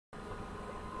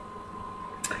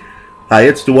Hi,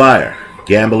 it's Dwyer,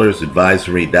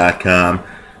 GamblersAdvisory.com,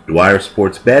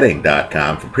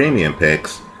 DwyerSportsBetting.com for premium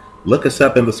picks. Look us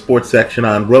up in the sports section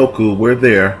on Roku. We're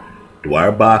there.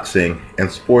 Dwyer Boxing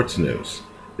and Sports News.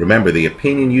 Remember, the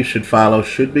opinion you should follow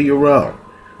should be your own.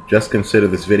 Just consider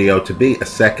this video to be a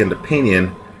second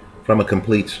opinion from a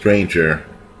complete stranger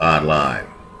online.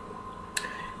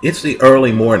 It's the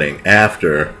early morning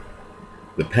after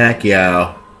the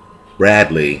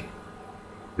Pacquiao-Bradley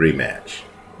rematch.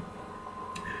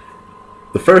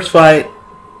 The first fight,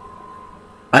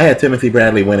 I had Timothy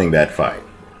Bradley winning that fight.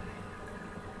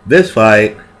 This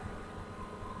fight,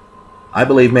 I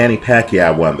believe Manny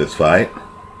Pacquiao won this fight,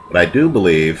 but I do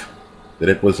believe that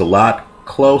it was a lot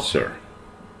closer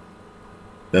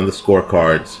than the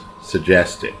scorecards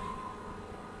suggested.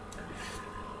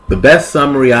 The best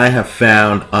summary I have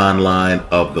found online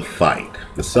of the fight,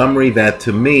 the summary that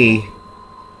to me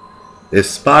is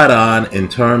spot on in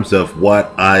terms of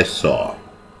what I saw,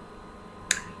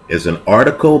 is an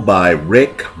article by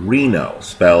Rick Reno,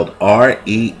 spelled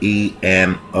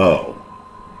R-E-E-N-O.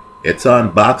 It's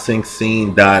on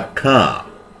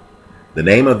BoxingScene.com. The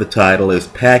name of the title is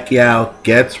Pacquiao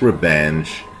Gets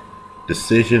Revenge,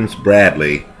 Decisions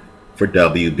Bradley for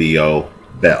WBO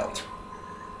Belt.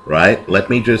 Right? Let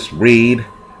me just read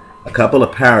a couple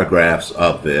of paragraphs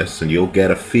of this and you'll get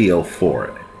a feel for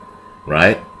it.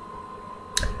 Right?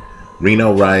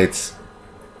 Reno writes,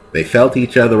 they felt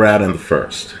each other out in the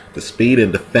first. The speed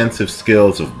and defensive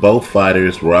skills of both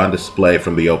fighters were on display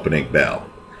from the opening bell.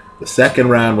 The second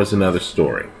round was another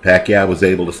story. Pacquiao was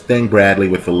able to sting Bradley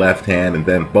with the left hand, and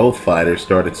then both fighters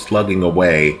started slugging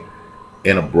away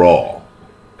in a brawl.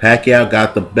 Pacquiao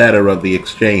got the better of the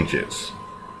exchanges.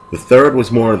 The third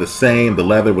was more of the same. The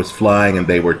leather was flying, and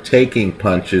they were taking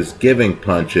punches, giving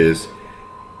punches,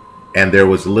 and there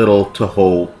was little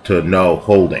to no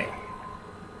holding.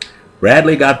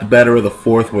 Bradley got the better of the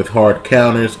fourth with hard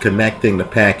counters connecting to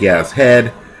Pacquiao's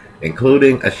head,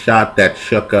 including a shot that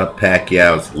shook up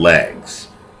Pacquiao's legs.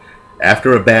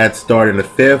 After a bad start in the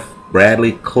fifth,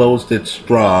 Bradley closed it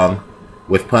strong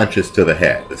with punches to the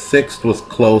head. The sixth was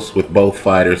close with both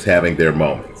fighters having their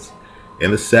moments.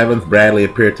 In the seventh, Bradley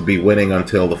appeared to be winning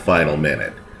until the final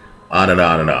minute. On and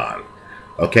on and on.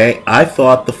 Okay, I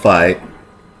thought the fight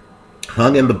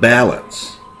hung in the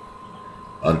balance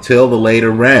until the later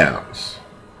rounds,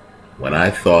 when I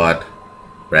thought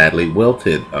Bradley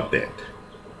wilted a bit.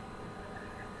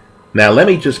 Now let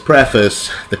me just preface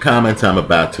the comments I'm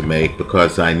about to make,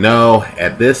 because I know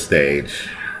at this stage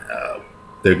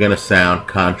they're going to sound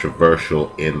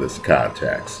controversial in this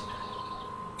context.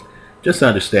 Just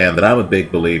understand that I'm a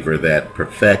big believer that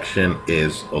perfection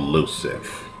is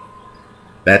elusive,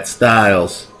 that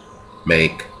styles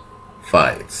make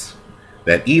fights,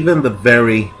 that even the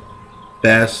very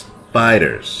best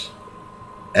fighters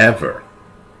ever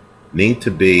need to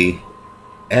be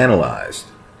analyzed.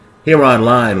 Here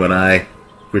online, when I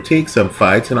critique some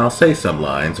fights, and I'll say some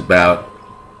lines about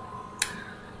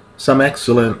some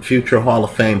excellent future Hall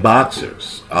of Fame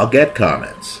boxers, I'll get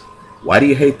comments. Why do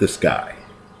you hate this guy?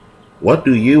 What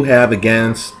do you have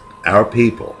against our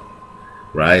people?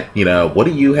 Right? You know, what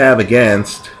do you have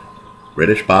against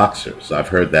British boxers? I've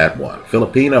heard that one.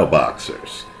 Filipino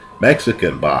boxers,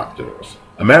 Mexican boxers,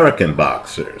 American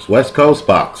boxers, West Coast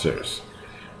boxers,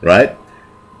 right?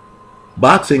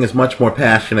 Boxing is much more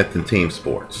passionate than team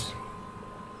sports,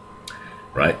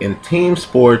 right? In team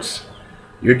sports,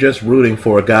 you're just rooting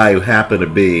for a guy who happened to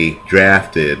be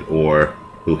drafted or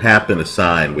who happened to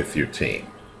sign with your team.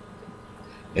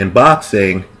 In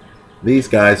boxing, these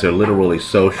guys are literally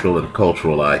social and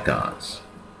cultural icons.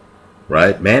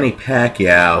 Right? Manny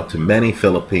Pacquiao to many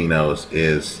Filipinos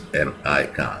is an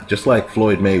icon. Just like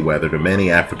Floyd Mayweather to many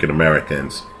African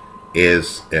Americans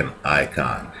is an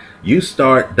icon. You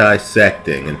start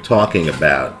dissecting and talking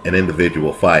about an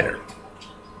individual fighter,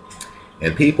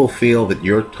 and people feel that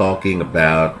you're talking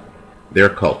about their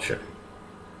culture,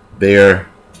 their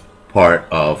part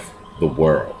of the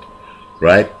world.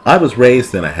 Right? I was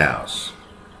raised in a house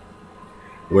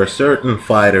where certain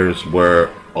fighters were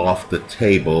off the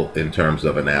table in terms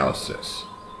of analysis,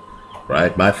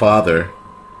 right? My father,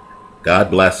 God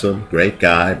bless him, great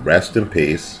guy, rest in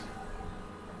peace,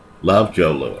 loved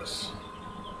Joe Louis,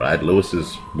 right? Louis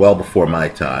is well before my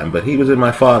time, but he was in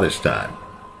my father's time,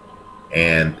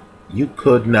 and you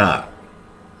could not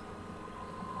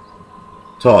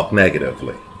talk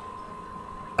negatively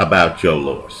about Joe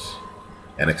Louis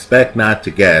and expect not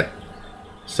to get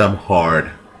some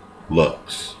hard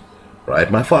looks.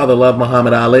 Right? My father loved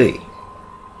Muhammad Ali.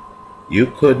 You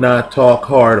could not talk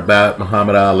hard about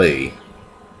Muhammad Ali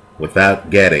without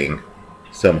getting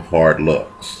some hard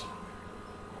looks.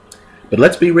 But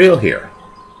let's be real here,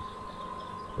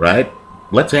 right?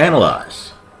 Let's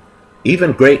analyze.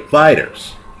 Even great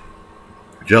fighters.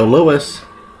 Joe Louis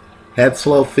had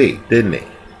slow feet, didn't he?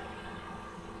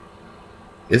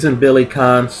 Isn't Billy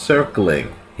Conn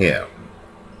circling him?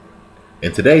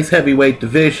 In today's heavyweight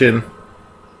division,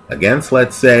 against,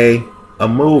 let's say, a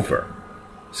mover,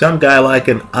 some guy like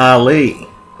an Ali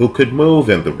who could move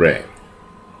in the ring,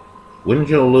 wouldn't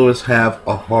Joe Louis have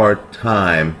a hard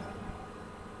time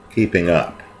keeping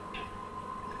up?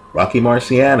 Rocky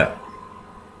Marciano.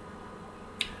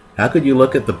 How could you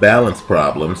look at the balance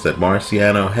problems that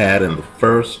Marciano had in the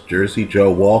first Jersey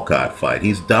Joe Walcott fight?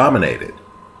 He's dominated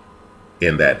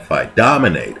in that fight.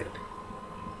 Dominated.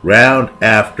 Round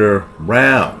after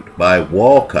round by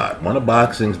Walcott. One of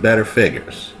boxing's better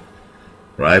figures.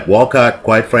 Right? Walcott,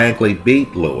 quite frankly,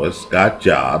 beat Louis. Got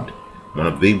jobbed. One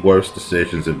of the worst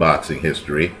decisions in boxing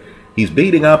history. He's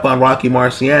beating up on Rocky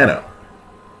Marciano.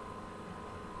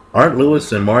 Aren't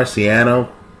Louis and Marciano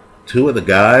two of the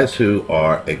guys who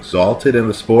are exalted in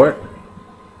the sport?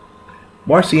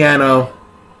 Marciano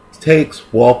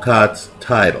takes Walcott's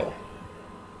title,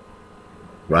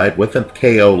 right, with a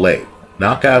KO late.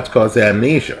 Knockouts cause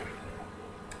amnesia.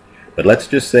 But let's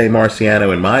just say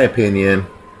Marciano, in my opinion,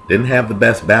 didn't have the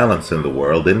best balance in the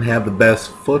world, didn't have the best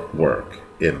footwork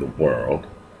in the world,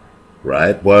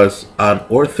 right? Was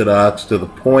unorthodox to the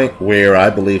point where I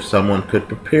believe someone could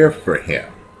prepare for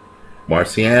him.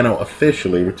 Marciano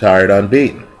officially retired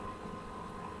unbeaten.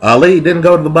 Ali didn't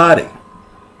go to the body.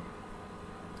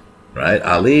 Right?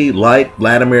 Ali, like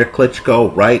Vladimir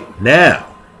Klitschko right now,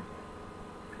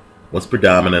 was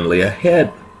predominantly a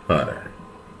head hunter.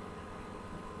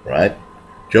 Right?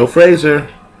 Joe Frazier,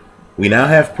 we now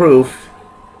have proof,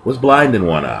 was blind in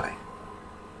one eye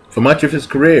for much of his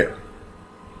career.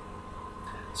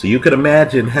 So you could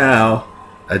imagine how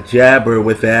a jabber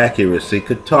with accuracy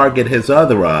could target his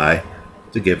other eye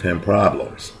to give him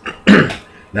problems.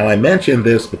 Now I mention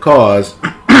this because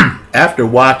after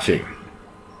watching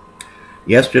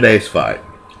yesterday's fight,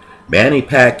 Manny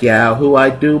Pacquiao, who I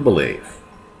do believe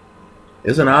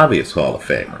is an obvious Hall of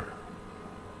Famer,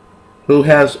 who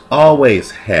has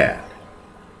always had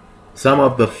some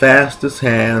of the fastest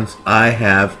hands I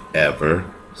have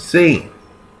ever seen,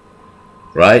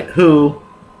 right? Who,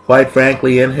 quite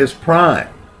frankly, in his prime,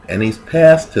 and he's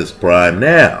past his prime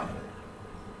now,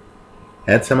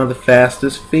 had some of the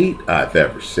fastest feet I've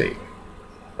ever seen.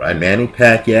 Right? Manny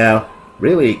Pacquiao,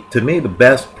 really, to me, the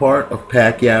best part of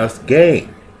Pacquiao's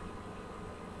game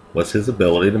was his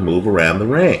ability to move around the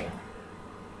ring.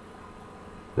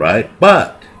 Right?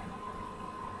 But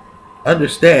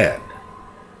understand,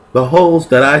 the holes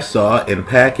that I saw in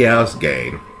Pacquiao's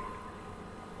game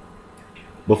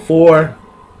before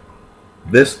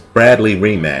this Bradley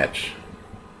rematch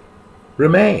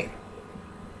remain.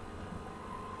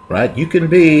 Right? You can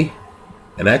be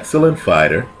an excellent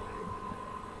fighter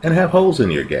and have holes in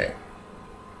your game.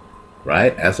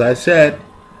 Right? As I said,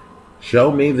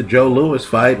 show me the Joe Louis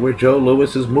fight where Joe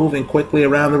Louis is moving quickly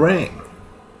around the ring.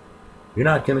 You're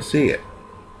not going to see it.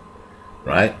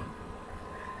 Right?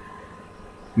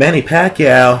 Manny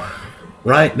Pacquiao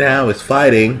right now is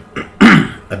fighting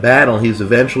a battle he's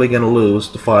eventually going to lose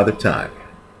to Father Time.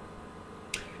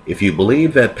 If you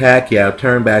believe that Pacquiao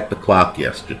turned back the clock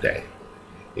yesterday,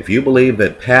 if you believe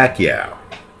that Pacquiao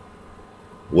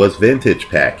was vintage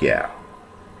Pacquiao,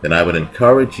 then I would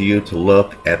encourage you to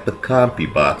look at the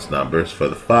CompuBox numbers for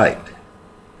the fight.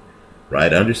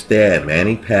 Right? Understand,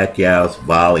 Manny Pacquiao's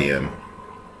volume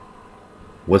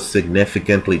was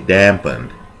significantly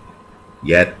dampened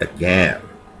yet again.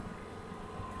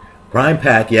 Prime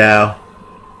Pacquiao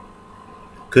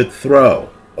could throw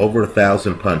over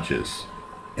 1,000 punches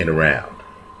in a round.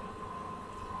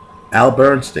 Al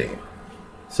Bernstein,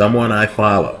 someone I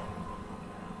follow,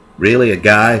 really a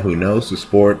guy who knows the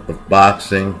sport of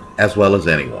boxing as well as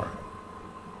anyone,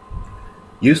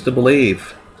 used to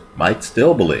believe, might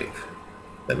still believe,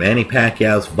 that Manny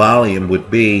Pacquiao's volume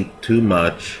would be too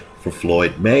much for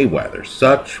Floyd Mayweather.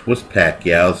 Such was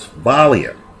Pacquiao's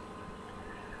volume.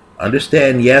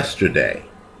 Understand, yesterday,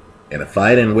 in a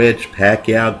fight in which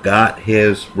Pacquiao got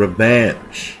his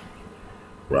revenge,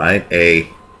 right? A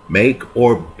make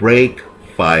or break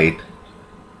fight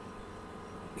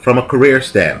from a career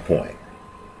standpoint,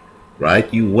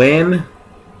 right? You win,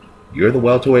 you're the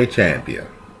welterweight champion.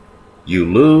 You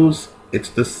lose, it's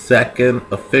the second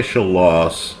official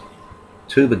loss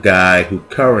to the guy who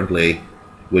currently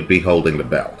would be holding the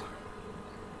belt.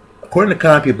 According to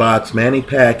CompuBox, Manny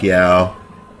Pacquiao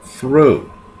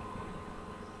threw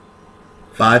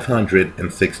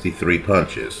 563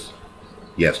 punches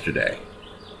yesterday.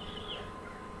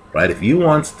 right? If you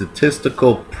want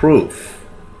statistical proof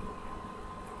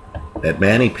that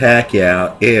Manny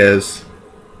Pacquiao is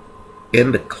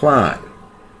in decline,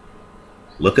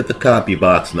 look at the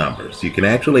CompuBox numbers. You can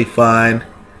actually find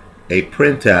a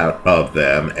printout of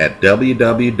them at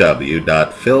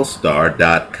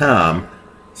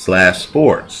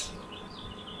www.philstar.com/sports.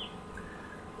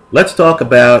 Let's talk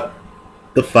about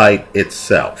the fight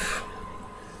itself.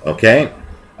 Okay?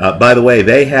 By the way,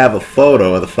 they have a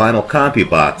photo of the final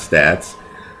CompuBox stats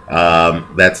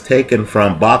that's taken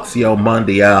from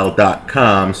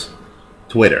BoxioMundial.com's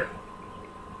Twitter.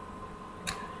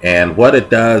 And what it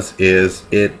does is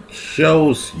it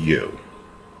shows you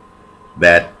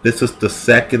that this is the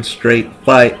second straight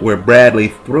fight where Bradley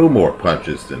threw more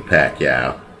punches than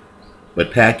Pacquiao,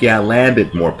 but Pacquiao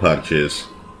landed more punches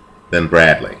than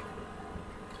Bradley.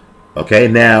 Okay,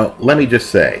 now let me just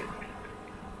say,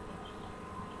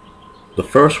 the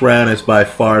first round is by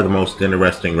far the most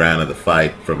interesting round of the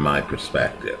fight from my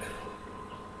perspective.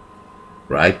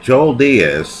 Right? Joel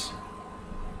Diaz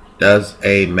does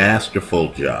a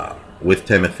masterful job with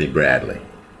Timothy Bradley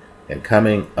and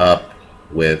coming up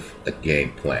with a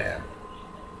game plan.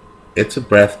 It's a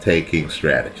breathtaking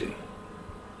strategy.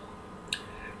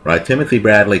 Right? Timothy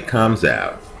Bradley comes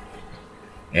out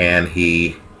and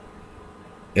he,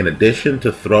 in addition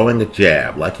to throwing a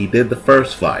jab like he did the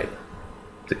first fight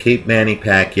to keep Manny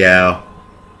Pacquiao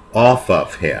off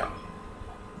of him,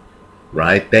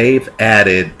 right? They've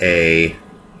added a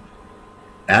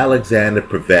Alexander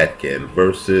Povetkin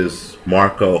versus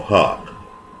Marco Huck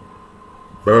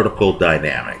vertical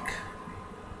dynamic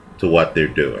to what they're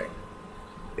doing.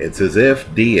 It's as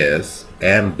if Diaz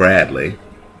and Bradley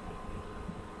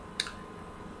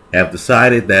have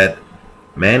decided that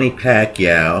Manny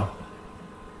Pacquiao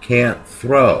can't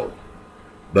throw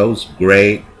those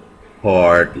great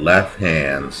hard left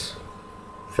hands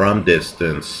from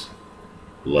distance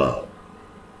low.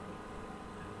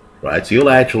 Right? So you'll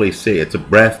actually see it's a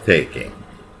breathtaking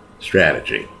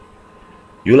strategy.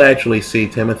 You'll actually see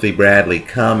Timothy Bradley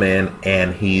come in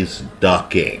and he's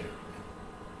ducking.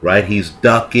 Right? He's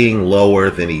ducking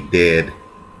lower than he did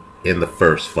in the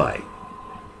first fight.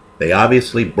 They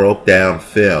obviously broke down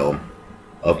film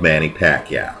of Manny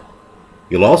Pacquiao.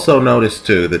 You'll also notice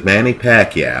too that Manny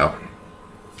Pacquiao,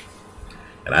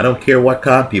 and I don't care what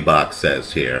CompuBox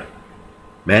says here,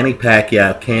 Manny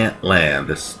Pacquiao can't land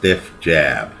a stiff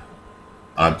jab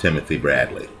on Timothy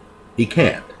Bradley. He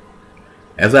can't.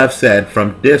 As I've said,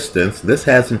 from distance, this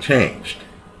hasn't changed.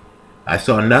 I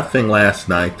saw nothing last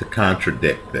night to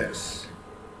contradict this.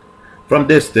 From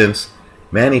distance,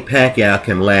 Manny Pacquiao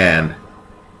can land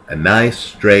a nice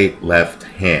straight left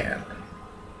hand.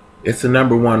 It's the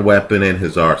 #1 weapon in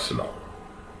his arsenal.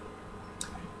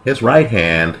 His right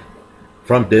hand,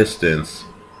 from distance,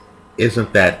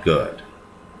 isn't that good.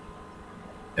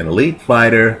 An elite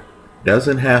fighter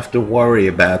doesn't have to worry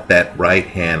about that right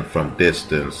hand from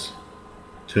distance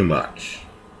too much.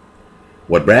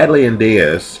 What Bradley and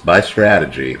Diaz, by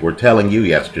strategy, were telling you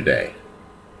yesterday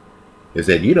is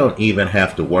that you don't even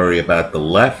have to worry about the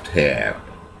left hand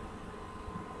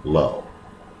low.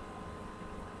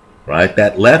 Right?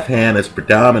 That left hand is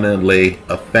predominantly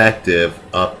effective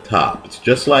up top. It's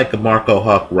just like a Marco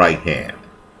Huck right hand.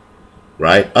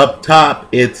 Right? Up top,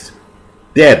 it's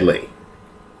deadly.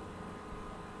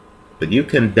 But you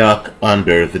can duck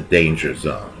under the danger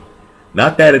zone.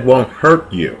 Not that it won't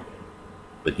hurt you,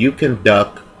 but you can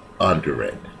duck under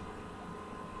it.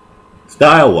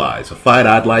 Style-wise, a fight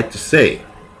I'd like to see.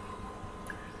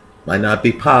 Might not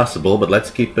be possible, but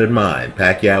let's keep in mind,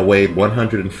 Pacquiao weighed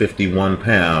 151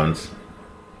 pounds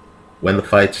when the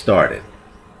fight started.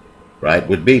 Right?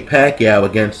 Would be Pacquiao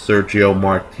against Sergio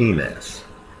Martinez,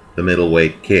 the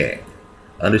middleweight king.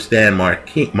 Understand,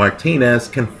 Martinez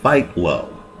can fight low.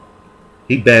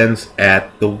 He bends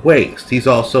at the waist. He's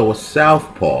also a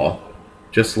southpaw,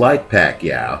 just like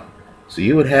Pacquiao, so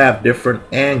you would have different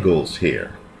angles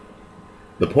here.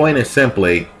 The point is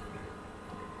simply,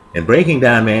 in breaking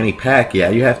down Manny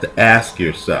Pacquiao, you have to ask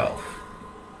yourself,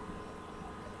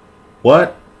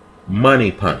 what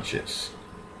money punches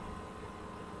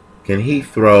can he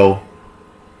throw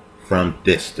from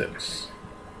distance?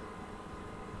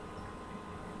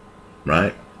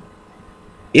 Right?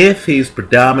 If he's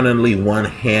predominantly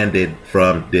one-handed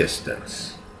from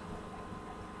distance,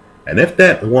 and if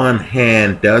that one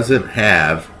hand doesn't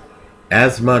have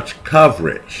as much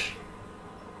coverage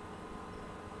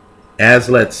as,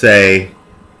 let's say,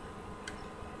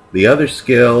 the other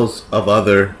skills of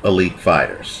other elite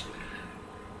fighters,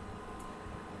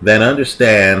 then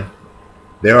understand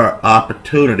there are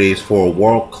opportunities for a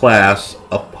world-class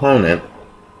opponent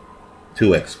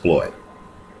to exploit.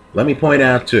 Let me point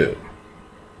out too,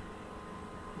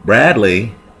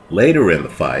 Bradley, later in the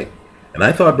fight, and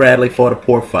I thought Bradley fought a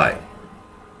poor fight.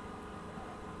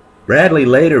 Bradley,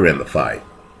 later in the fight,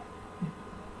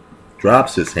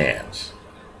 drops his hands.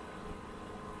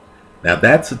 Now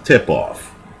that's a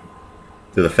tip-off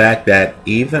to the fact that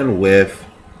even with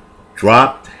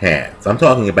dropped hands, I'm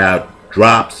talking about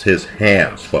drops his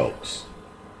hands, folks,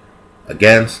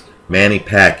 against Manny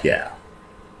Pacquiao.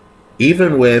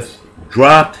 Even with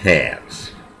dropped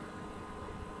hands,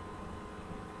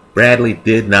 Bradley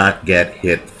did not get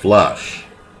hit flush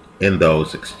in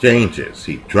those exchanges.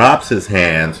 He drops his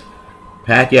hands,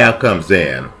 Pacquiao comes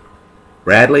in.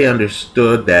 Bradley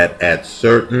understood that at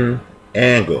certain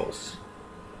angles,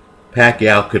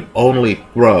 Pacquiao could only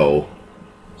throw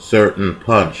certain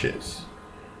punches,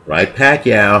 right?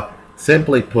 Pacquiao,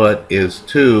 simply put, is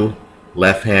too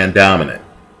left-hand dominant.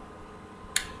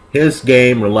 His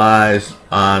game relies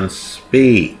on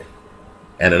speed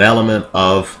and an element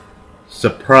of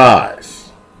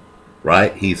surprise,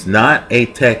 right? He's not a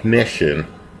technician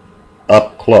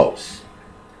up close.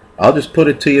 I'll just put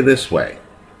it to you this way.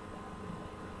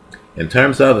 In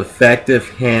terms of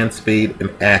effective hand speed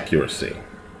and accuracy,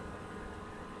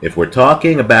 if we're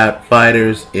talking about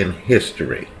fighters in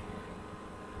history,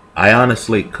 I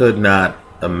honestly could not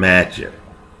imagine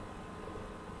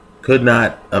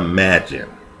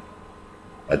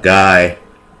a guy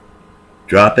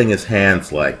dropping his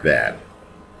hands like that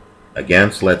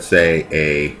against, let's say,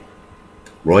 a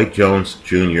Roy Jones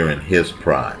Jr. in his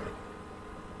prime,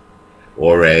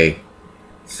 or a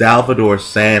Salvador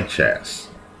Sanchez,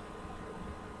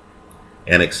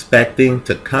 and expecting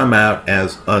to come out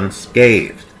as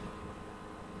unscathed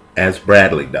as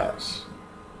Bradley does.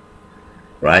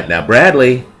 Right? Now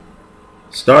Bradley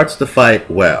starts the fight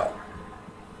well.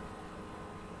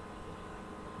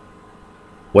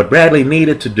 What Bradley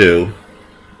needed to do,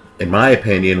 in my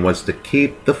opinion, was to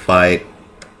keep the fight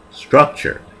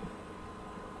structured.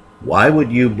 Why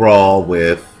would you brawl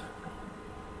with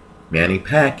Manny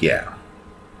Pacquiao?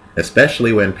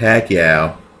 Especially when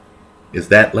Pacquiao is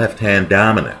that left-hand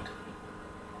dominant,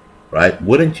 right?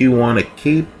 Wouldn't you want to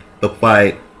keep the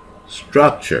fight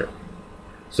structured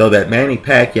so that Manny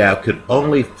Pacquiao could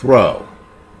only throw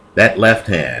that left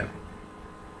hand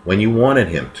when you wanted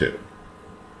him to?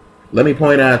 Let me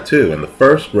point out too, in the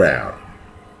first round,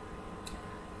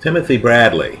 Timothy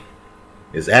Bradley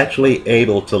is actually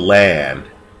able to land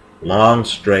long,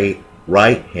 straight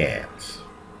right hands.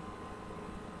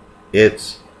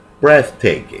 It's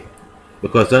breathtaking,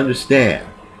 because understand,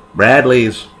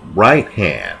 Bradley's right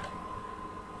hand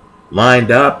lined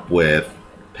up with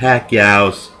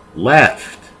Pacquiao's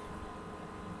left.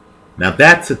 Now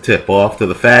that's a tip-off to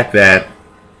the fact that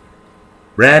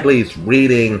Bradley's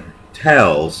reading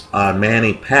tells on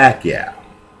Manny Pacquiao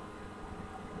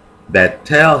that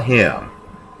tell him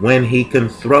when he can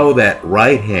throw that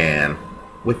right hand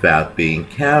without being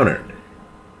countered.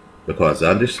 Because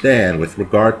understand, with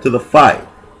regard to the fight,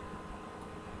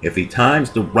 if he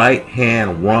times the right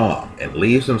hand wrong and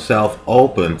leaves himself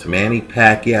open to Manny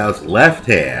Pacquiao's left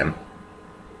hand,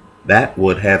 that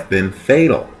would have been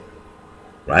fatal.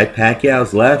 Right?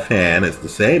 Pacquiao's left hand is the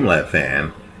same left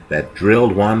hand that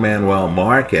drilled Juan Manuel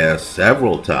Marquez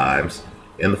several times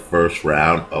in the first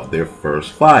round of their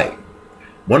first fight.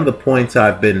 One of the points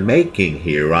I've been making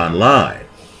here online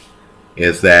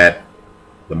is that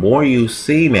the more you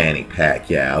see Manny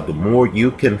Pacquiao, the more you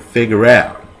can figure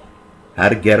out how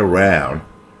to get around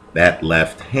that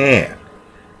left hand.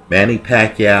 Manny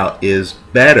Pacquiao is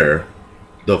better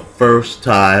the first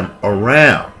time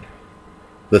around.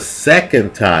 The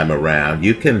second time around,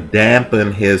 you can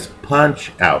dampen his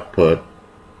punch output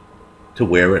to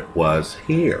where it was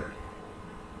here.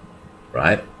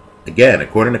 Right? Again,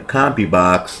 according to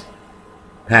CompuBox,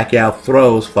 Pacquiao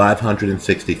throws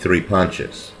 563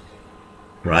 punches.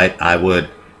 Right? I would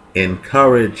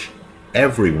encourage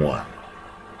everyone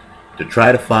to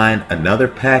try to find another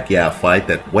Pacquiao fight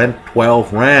that went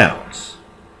 12 rounds,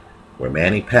 where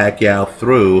Manny Pacquiao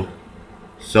threw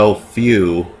so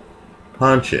few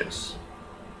punches.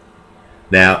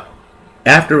 Now,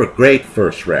 after a great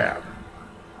first round,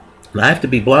 and I have to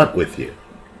be blunt with you,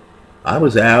 I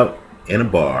was out in a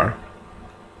bar,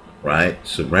 right,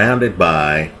 surrounded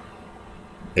by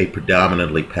a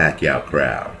predominantly Pacquiao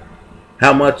crowd.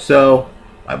 How much so?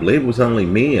 I believe it was only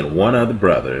me and one other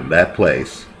brother in that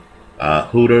place.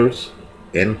 Hooters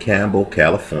in Campbell,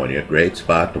 California, great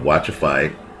spot to watch a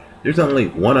fight. There's only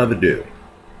one other dude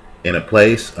in a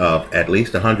place of at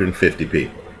least 150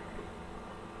 people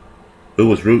who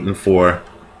was rooting for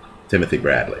Timothy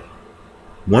Bradley.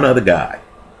 One other guy,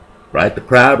 right? The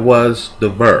crowd was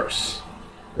diverse,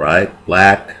 right?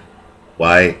 Black,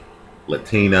 white,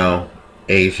 Latino,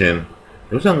 Asian.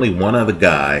 There was only one other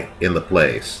guy in the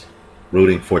place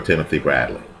rooting for Timothy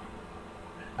Bradley.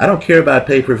 I don't care about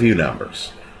pay-per-view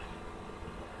numbers,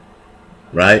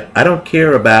 right? I don't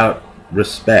care about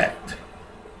respect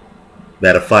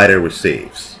that a fighter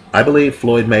receives. I believe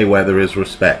Floyd Mayweather is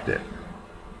respected,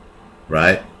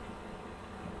 right?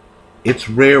 It's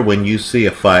rare when you see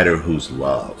a fighter who's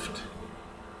loved,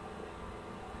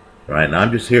 right? And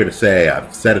I'm just here to say,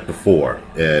 I've said it before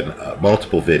in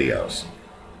multiple videos.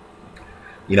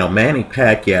 You know, Manny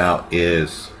Pacquiao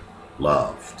is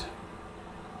loved,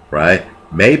 right?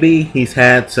 Maybe he's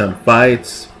had some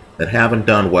fights that haven't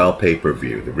done well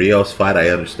pay-per-view. The Rios fight, I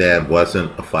understand,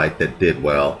 wasn't a fight that did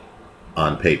well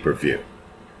on pay-per-view,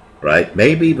 right?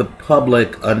 Maybe the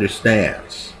public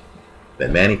understands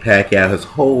that Manny Pacquiao has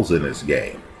holes in his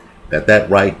game, that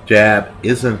right jab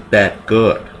isn't that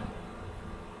good,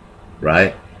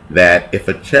 right? That if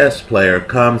a chess player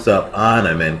comes up on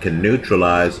him and can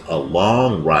neutralize a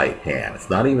long right hand, it's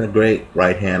not even a great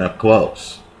right hand up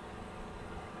close,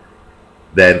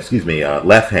 then,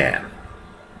 left hand,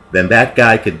 then that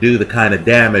guy could do the kind of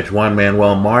damage Juan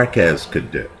Manuel Marquez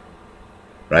could do,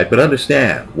 right? But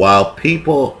understand, while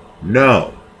people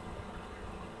know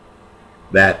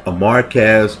that a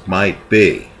Marquez might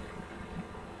be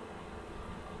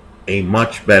a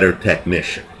much better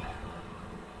technician,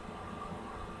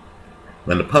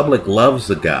 when the public loves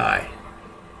a guy,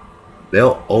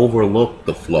 they'll overlook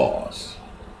the flaws.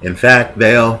 In fact,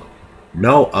 they'll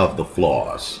know of the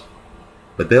flaws,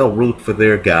 but they'll root for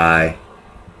their guy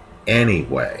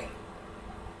anyway,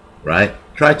 right?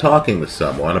 Try talking to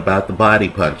someone about the body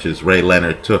punches Ray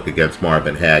Leonard took against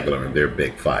Marvin Hagler in their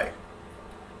big fight,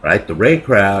 right? The Ray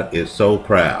crowd is so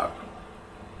proud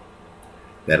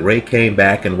that Ray came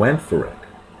back and went for it.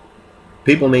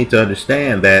 People need to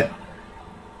understand that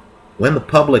when the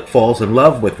public falls in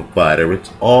love with a fighter,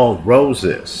 it's all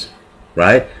roses,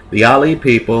 right? The Ali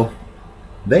people,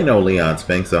 they know Leon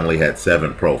Spinks only had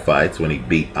 7 pro fights when he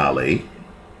beat Ali.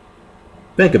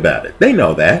 Think about it. They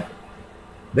know that.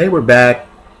 They were back.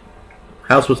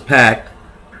 House was packed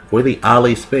for the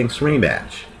Ali Spinks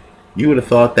rematch. You would have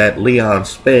thought that Leon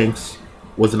Spinks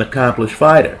was an accomplished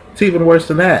fighter. It's even worse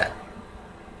than that.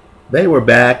 They were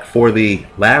back for the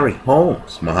Larry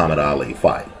Holmes Muhammad Ali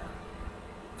fight.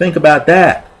 Think about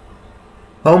that.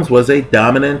 Holmes was a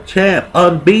dominant champ,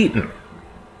 unbeaten.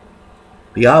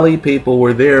 The Ali people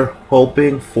were there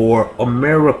hoping for a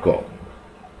miracle,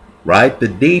 right? The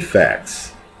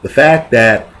defects, the fact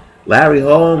that Larry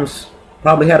Holmes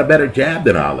probably had a better jab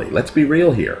than Ali. Let's be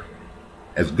real here.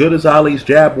 As good as Ali's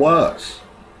jab was,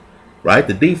 right?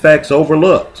 The defects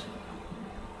overlooked.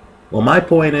 Well, my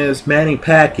point is Manny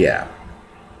Pacquiao,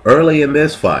 early in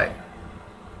this fight,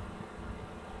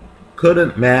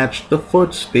 couldn't match the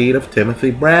foot speed of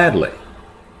Timothy Bradley.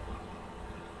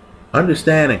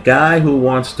 Understand, a guy who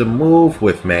wants to move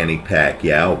with Manny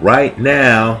Pacquiao right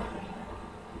now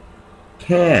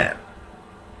can.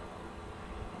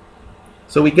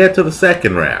 So we get to the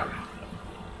second round.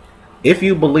 If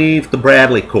you believe the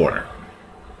Bradley corner,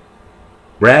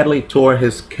 Bradley tore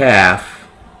his calf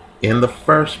in the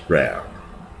first round.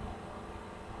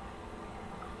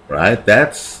 Right?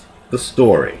 That's the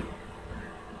story.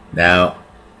 Now,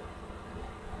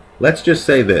 let's just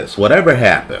say this. Whatever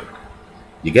happened,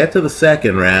 you get to the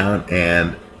second round,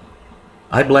 and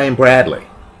I blame Bradley.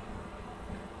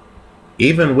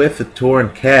 Even with the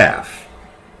torn calf,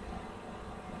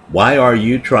 why are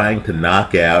you trying to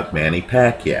knock out Manny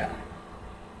Pacquiao?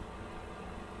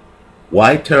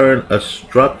 Why turn a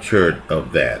structured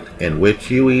event in which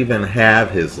you even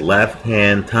have his left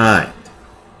hand timed,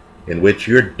 in which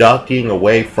you're ducking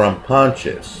away from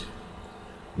punches,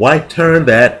 why turn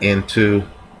that into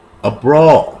a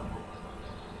brawl?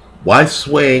 Why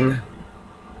swing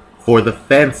for the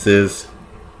fences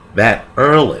that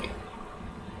early?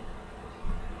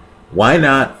 Why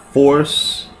not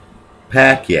force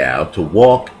Pacquiao to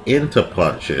walk into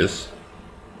punches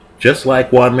just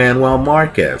like Juan Manuel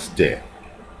Marquez did?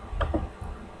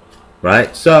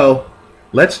 Right? So,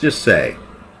 let's just say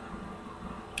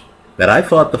that I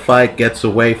thought the fight gets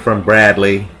away from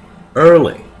Bradley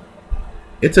early.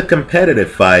 It's a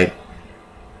competitive fight.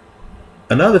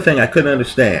 Another thing I couldn't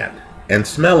understand, and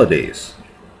Smelodies,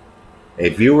 a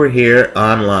viewer here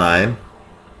online,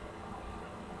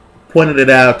 pointed it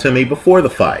out to me before the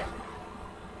fight,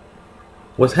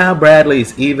 was how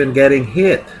Bradley's even getting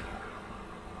hit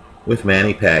with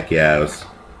Manny Pacquiao's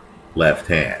left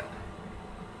hand.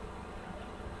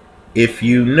 If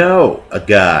you know a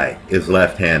guy is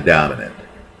left hand dominant,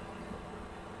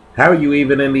 how are you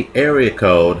even in the area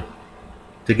code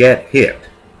to get hit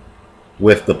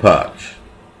with the punch.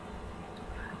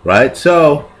 Right?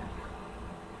 So,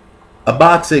 a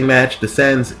boxing match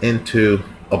descends into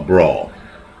a brawl.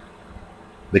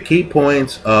 The key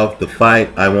points of the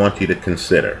fight I want you to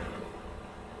consider,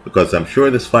 because I'm sure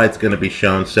this fight's going to be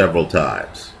shown several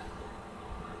times,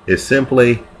 is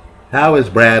simply, how is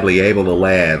Bradley able to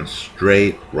land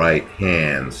straight right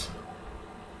hands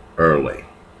early?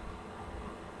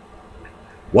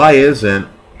 Why isn't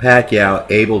Pacquiao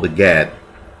able to get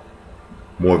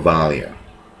more volume?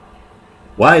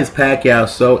 Why is Pacquiao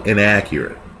so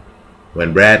inaccurate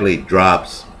when Bradley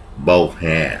drops both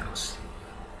hands?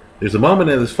 There's a moment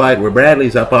in this fight where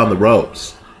Bradley's up on the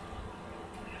ropes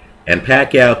and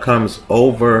Pacquiao comes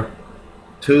over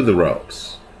to the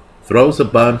ropes, throws a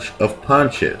bunch of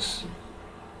punches.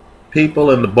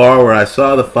 People in the bar where I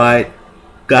saw the fight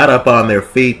got up on their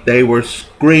feet. They were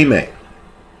screaming.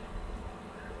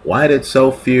 Why did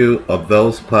so few of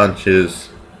those punches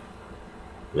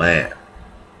land?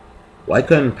 Why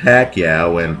couldn't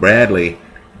Pacquiao, when Bradley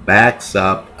backs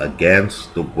up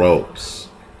against the ropes,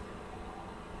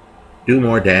 do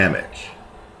more damage?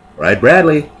 Right?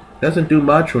 Bradley doesn't do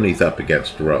much when he's up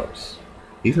against the ropes.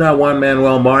 He's not one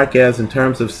Manuel Marquez in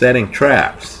terms of setting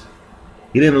traps.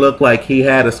 He didn't look like he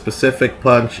had a specific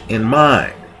punch in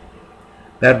mind.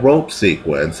 That rope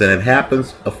sequence, and it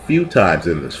happens a few times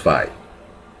in this fight,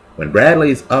 when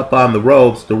Bradley's up on the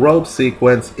rope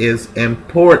sequence is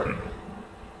important.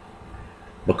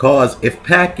 Because if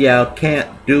Pacquiao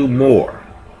can't do more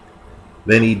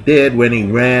than he did when he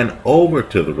ran over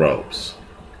to the ropes,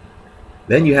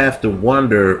 then you have to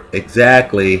wonder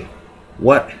exactly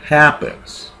what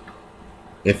happens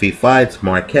if he fights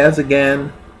Marquez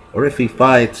again, or if he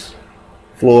fights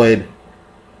Floyd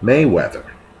Mayweather.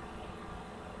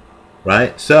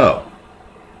 Right? So,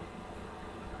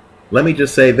 let me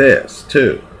just say this,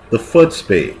 too. The foot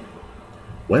speed.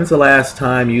 When's the last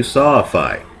time you saw a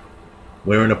fight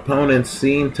where an opponent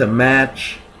seemed to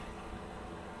match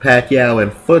Pacquiao in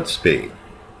foot speed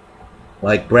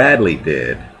like Bradley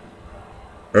did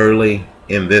early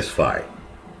in this fight?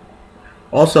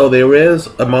 Also, there is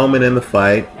a moment in the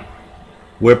fight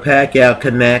where Pacquiao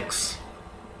connects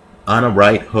on a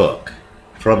right hook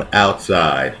from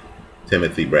outside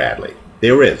Timothy Bradley.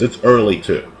 There is. It's early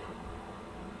too.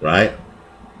 Right?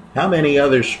 How many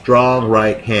other strong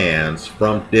right hands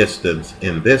from distance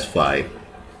in this fight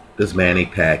does Manny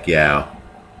Pacquiao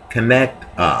connect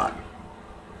on?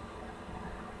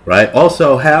 Right?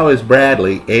 Also, how is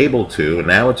Bradley able to, and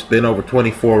now it's been over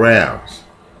 24 rounds,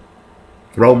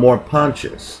 throw more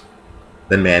punches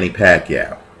than Manny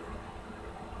Pacquiao?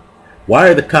 Why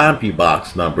are the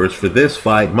CompuBox numbers for this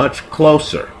fight much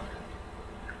closer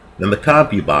than the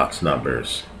CompuBox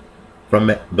numbers from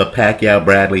the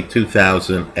Pacquiao-Bradley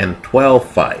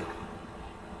 2012 fight?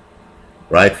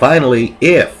 Right? Finally,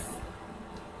 if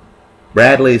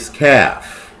Bradley's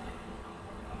calf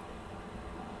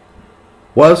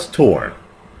was torn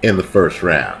in the first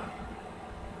round,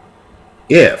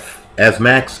 if, as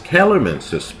Max Kellerman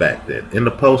suspected in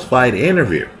the post-fight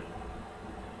interview,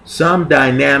 some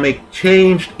dynamic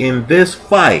changed in this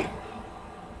fight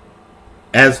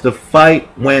as the fight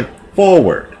went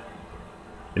forward.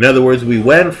 In other words, we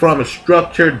went from a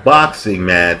structured boxing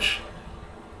match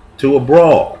to a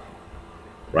brawl.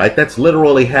 Right? That's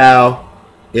literally how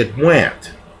it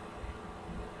went.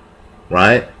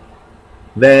 Right?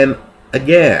 Then,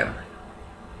 again,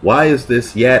 why is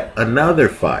this yet another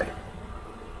fight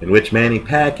in which Manny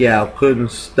Pacquiao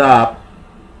couldn't stop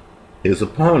his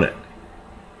opponent?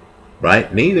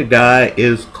 Right? Neither guy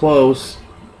is close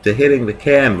to hitting the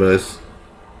canvas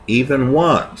even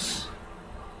once.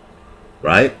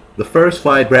 Right? The first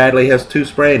fight, Bradley has 2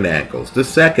 sprained ankles. The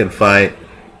second fight,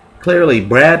 clearly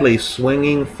Bradley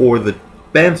swinging for the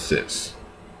fences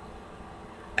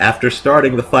after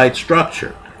starting the fight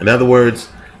structured. In other words,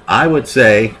 I would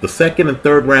say the second and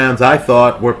third rounds I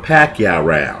thought were Pacquiao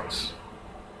rounds.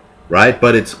 Right?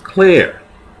 But it's clear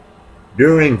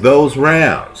during those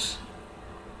rounds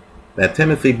that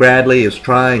Timothy Bradley is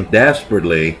trying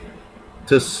desperately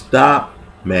to stop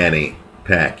Manny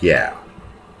Pacquiao.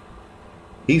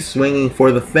 He's swinging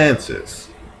for the fences.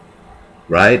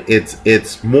 Right?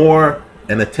 It's more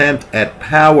an attempt at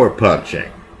power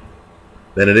punching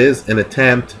than it is an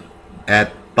attempt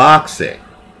at boxing.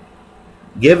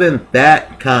 Given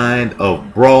that kind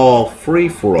of brawl,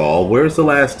 free-for-all, when's the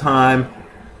last time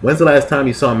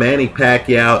you saw Manny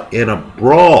Pacquiao in a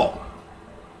brawl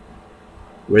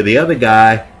where the other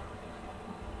guy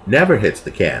never hits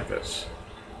the canvas?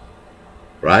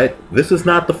 Right? This is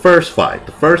not the first fight.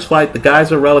 The first fight, the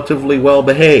guys are relatively well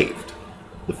behaved.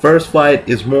 The first fight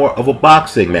is more of a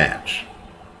boxing match.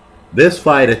 This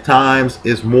fight at times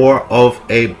is more of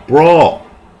a brawl,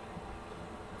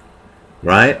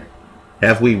 right?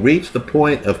 Have we reached the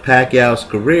point of Pacquiao's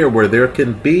career where there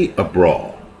can be a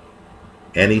brawl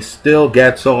and he still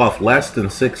gets off less than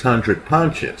 600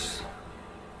 punches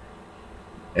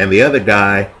and the other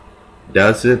guy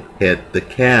doesn't hit the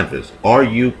canvas? Are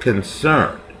you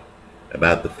concerned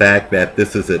about the fact that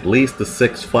this is at least the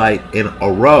 6th fight in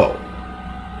a row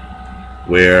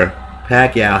where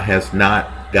Pacquiao has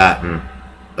not gotten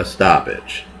a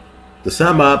stoppage? To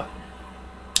sum up,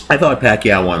 I thought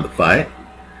Pacquiao won the fight.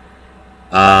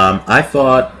 I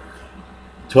thought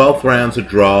 12th round's a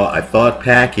draw. I thought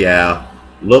Pacquiao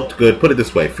looked good. Put it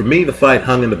this way, for me the fight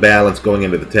hung in the balance going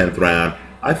into the 10th round.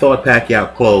 I thought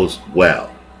Pacquiao closed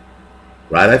well,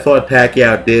 right? I thought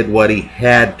Pacquiao did what he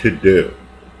had to do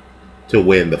to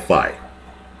win the fight,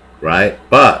 right?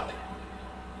 But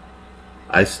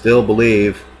I still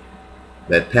believe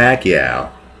that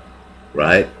Pacquiao,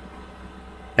 right,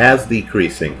 has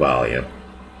decreasing volume,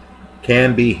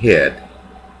 can be hit,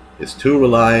 is too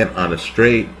reliant on a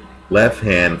straight left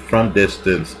hand from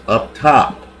distance up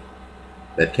top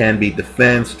that can be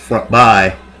defensed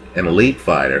by an elite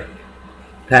fighter.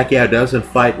 Pacquiao doesn't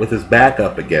fight with his back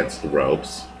up against the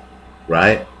ropes,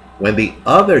 right? When the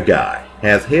other guy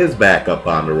has his back up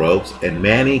on the ropes and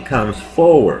Manny comes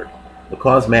forward,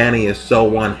 because Manny is so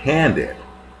one-handed,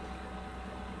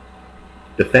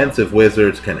 defensive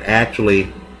wizards can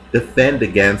actually defend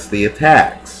against the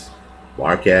attacks.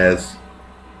 Marquez,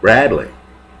 Bradley,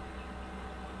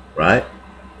 right?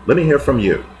 Let me hear from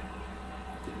you.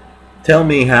 Tell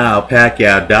me how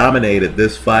Pacquiao dominated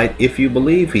this fight, if you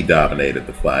believe he dominated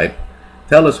the fight.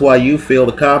 Tell us why you feel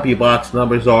the CompuBox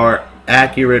numbers are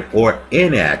accurate or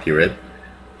inaccurate.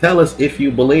 Tell us if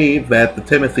you believe that the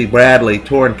Timothy Bradley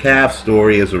torn calf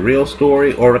story is a real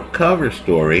story or a cover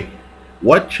story.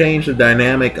 What changed the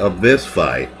dynamic of this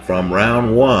fight from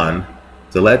round 1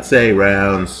 to, let's say,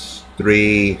 rounds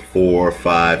 3, 4,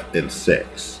 5, and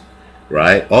 6,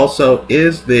 right? Also,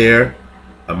 is there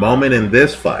a moment in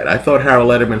this fight? I thought Harold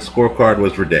Letterman's scorecard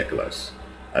was ridiculous.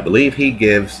 I believe he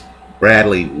gives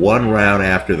Bradley 1 round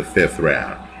after the 5th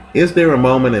round. Is there a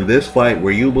moment in this fight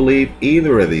where you believe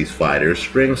either of these fighters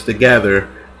strings together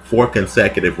 4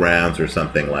 consecutive rounds or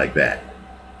something like that?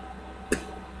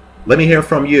 Let me hear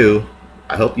from you.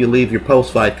 I hope you leave your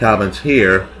post-fight comments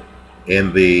here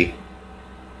in the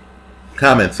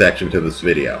comment section to this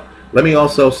video. Let me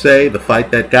also say the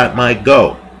fight that got my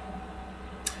go,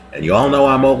 and you all know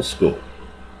I'm old school,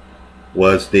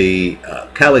 was the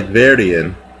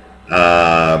Khabib,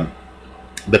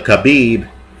 the Khabib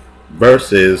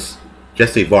versus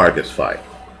Jesse Vargas fight.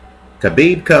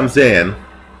 Khabib comes in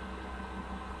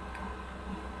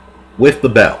with the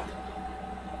belt.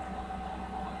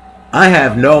 I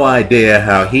have no idea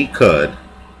how he could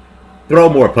throw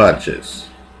more punches,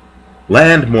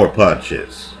 land more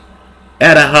punches,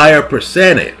 at a higher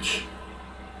percentage,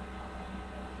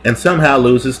 and somehow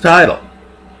lose his title.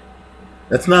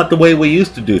 That's not the way we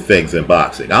used to do things in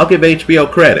boxing. I'll give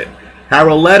HBO credit.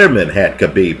 Harold Letterman had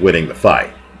Khabib winning the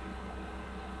fight,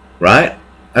 right?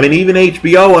 I mean, even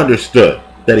HBO understood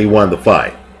that he won the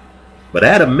fight. But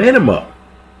at a minimum,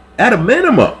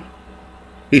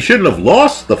 he shouldn't have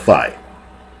lost the fight.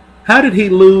 How did he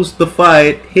lose the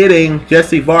fight hitting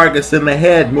Jesse Vargas in the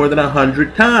head more than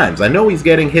 100 times? I know he's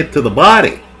getting hit to the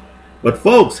body, but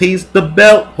folks, he's the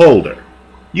belt holder.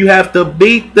 You have to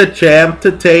beat the champ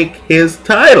to take his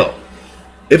title.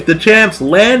 If the champ's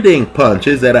landing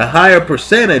punches at a higher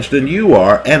percentage than you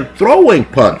are and throwing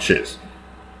punches,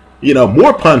 you know,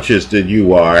 more punches than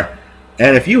you are,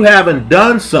 and if you haven't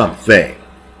done something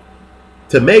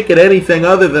to make it anything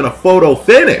other than a photo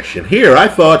finish, and here I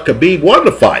thought Khabib won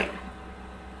the fight,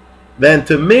 then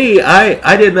to me,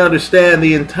 I didn't understand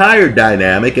the entire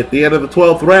dynamic at the end of the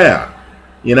 12th round.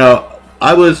 You know,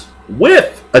 I was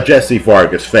with a Jesse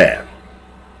Vargas fan,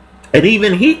 and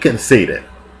even he conceded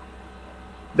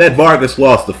that Vargas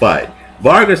lost the fight.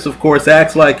 Vargas, of course,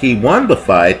 acts like he won the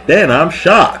fight. Then I'm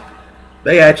shocked.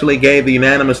 They actually gave the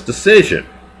unanimous decision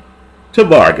to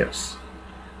Vargas.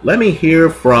 Let me hear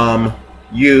from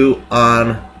you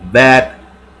on that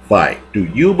fight. Do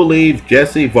you believe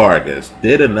Jesse Vargas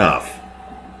did enough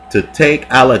to take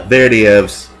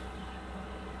Alekberdiev's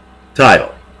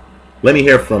title? Let me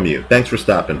hear from you. Thanks for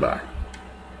stopping by.